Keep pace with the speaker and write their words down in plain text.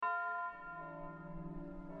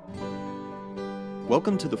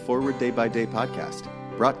Welcome to the Forward Day by Day podcast,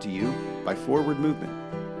 brought to you by Forward Movement.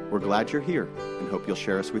 We're glad you're here and hope you'll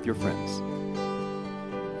share us with your friends.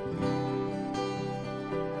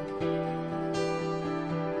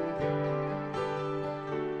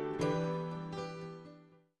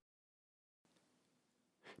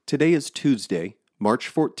 Today is Tuesday,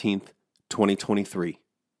 March 14th, 2023.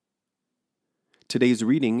 Today's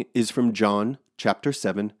reading is from John chapter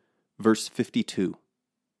 7, verse 52.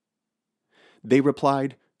 They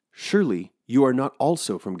replied, "Surely you are not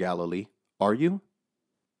also from Galilee, are you?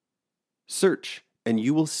 Search, and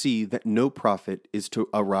you will see that no prophet is to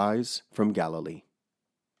arise from Galilee."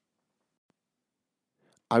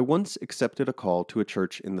 I once accepted a call to a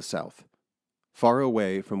church in the South, far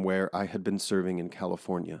away from where I had been serving in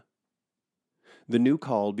California. The new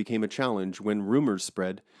call became a challenge when rumors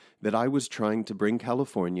spread that I was trying to bring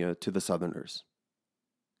California to the Southerners.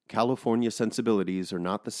 California sensibilities are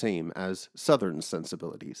not the same as Southern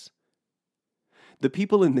sensibilities. The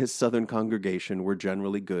people in this Southern congregation were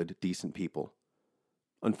generally good, decent people.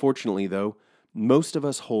 Unfortunately, though, most of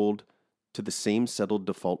us hold to the same settled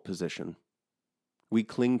default position. We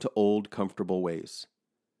cling to old, comfortable ways.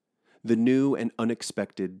 The new and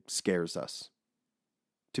unexpected scares us.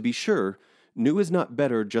 To be sure, new is not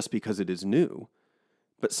better just because it is new,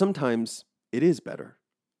 but sometimes it is better.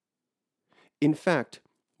 In fact,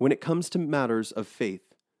 when it comes to matters of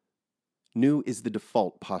faith, new is the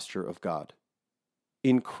default posture of God.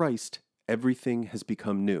 In Christ, everything has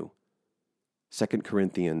become new. 2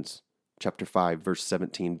 Corinthians chapter 5, verse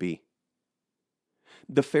 17b.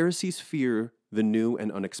 The Pharisees fear the new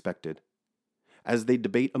and unexpected. As they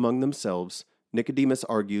debate among themselves, Nicodemus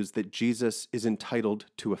argues that Jesus is entitled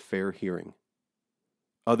to a fair hearing.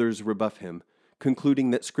 Others rebuff him, concluding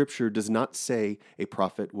that Scripture does not say a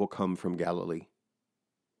prophet will come from Galilee.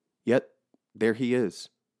 Yet, there he is,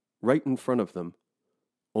 right in front of them,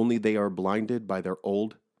 only they are blinded by their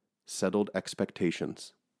old, settled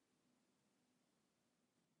expectations.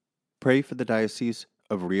 Pray for the Diocese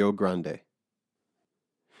of Rio Grande.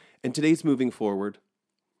 And today's moving forward,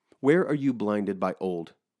 where are you blinded by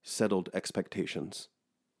old, settled expectations?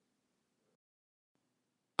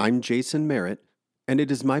 I'm Jason Merritt, and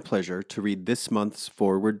it is my pleasure to read this month's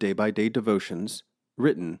Forward Day by Day devotions,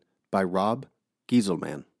 written by Rob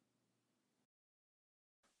Gieselman.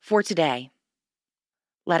 For today,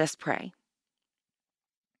 let us pray.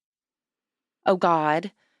 O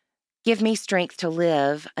God, give me strength to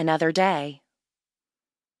live another day.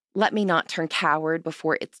 Let me not turn coward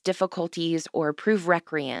before its difficulties or prove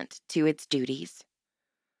recreant to its duties.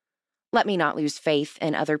 Let me not lose faith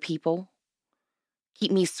in other people.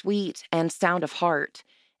 Keep me sweet and sound of heart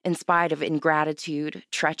in spite of ingratitude,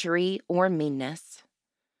 treachery, or meanness.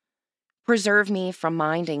 Preserve me from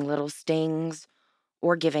minding little stings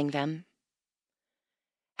or giving them.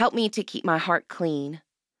 Help me to keep my heart clean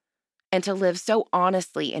and to live so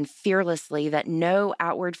honestly and fearlessly that no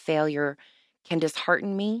outward failure can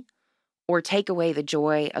dishearten me or take away the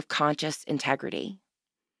joy of conscious integrity.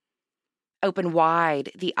 Open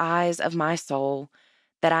wide the eyes of my soul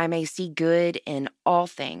that I may see good in all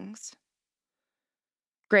things.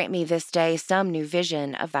 Grant me this day some new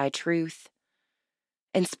vision of thy truth.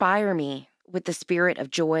 Inspire me with the spirit of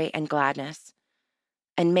joy and gladness,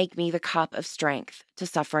 and make me the cup of strength to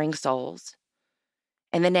suffering souls.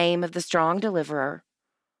 In the name of the strong deliverer,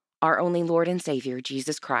 our only Lord and Savior,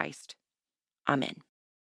 Jesus Christ. Amen.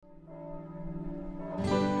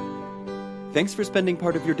 Thanks for spending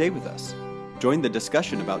part of your day with us. Join the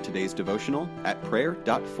discussion about today's devotional at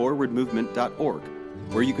prayer.forwardmovement.org,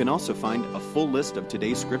 where you can also find a full list of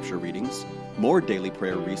today's scripture readings, more daily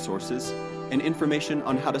prayer resources, and information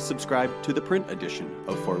on how to subscribe to the print edition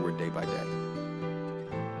of Forward Day by Day.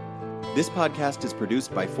 This podcast is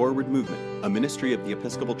produced by Forward Movement, a ministry of the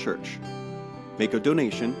Episcopal Church. Make a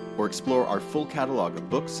donation or explore our full catalog of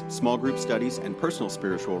books, small group studies, and personal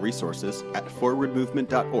spiritual resources at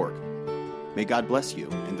forwardmovement.org. May God bless you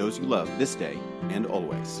and those you love this day and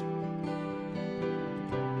always.